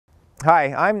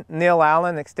Hi, I'm Neil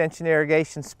Allen, Extension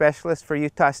Irrigation Specialist for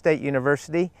Utah State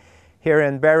University here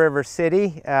in Bear River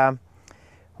City.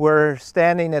 We're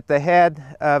standing at the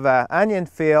head of an onion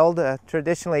field,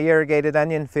 traditionally irrigated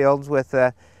onion fields with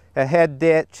a head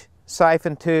ditch,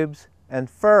 siphon tubes, and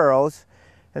furrows.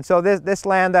 And so this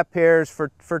land up here is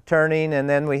for turning, and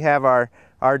then we have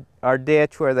our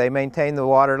ditch where they maintain the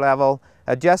water level,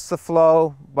 adjust the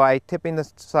flow by tipping the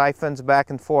siphons back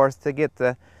and forth to get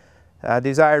the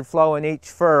desired flow in each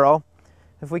furrow.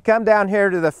 If we come down here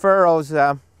to the furrows,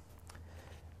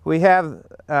 we have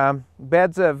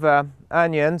beds of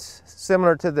onions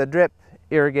similar to the drip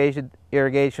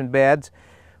irrigation beds,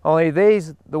 only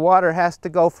the water has to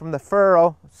go from the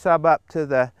furrow sub up to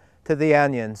the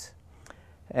onions,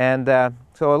 and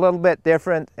so a little bit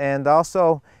different. And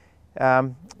also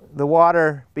the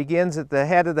water begins at the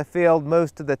head of the field,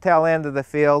 moves to the tail end of the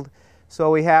field, so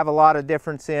we have a lot of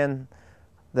difference in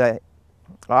the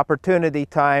opportunity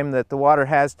time that the water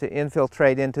has to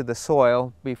infiltrate into the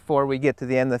soil before we get to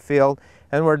the end of the field,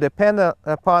 and we're dependent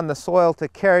upon the soil to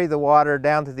carry the water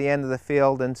down to the end of the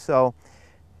field. And so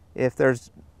if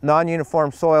there's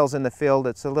non-uniform soils in the field,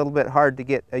 it's a little bit hard to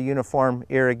get a uniform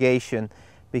irrigation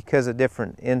because of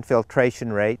different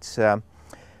infiltration rates.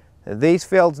 These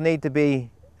fields need to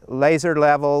be laser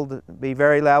leveled, be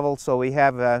very level, so we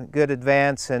have a good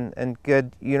advance and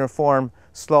good uniform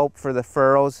slope for the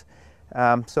furrows.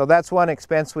 So that's one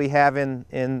expense we have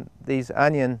in these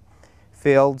onion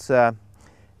fields,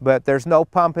 but there's no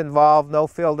pump involved, no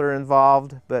filter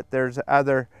involved, but there's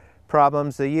other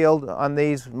problems. The yield on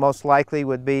these most likely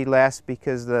would be less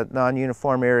because the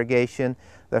non-uniform irrigation.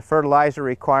 The fertilizer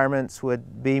requirements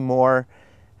would be more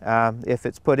if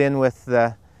it's put in with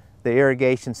the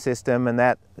irrigation system, and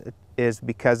that is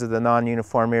because of the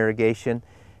non-uniform irrigation.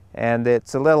 And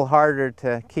it's a little harder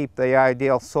to keep the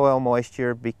ideal soil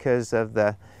moisture because of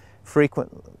the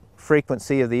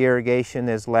frequency of the irrigation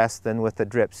is less than with the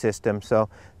drip system. So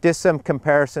just some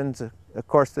comparisons. Of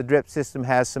course, the drip system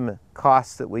has some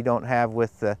costs that we don't have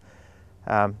with the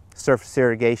surface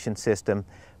irrigation system.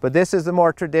 But this is the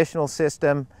more traditional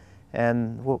system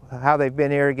and how they've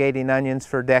been irrigating onions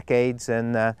for decades.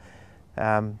 And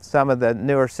some of the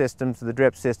newer systems, the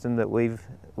drip system that we've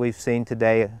seen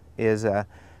today, is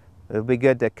it'll be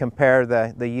good to compare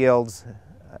the yields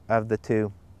of the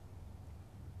two.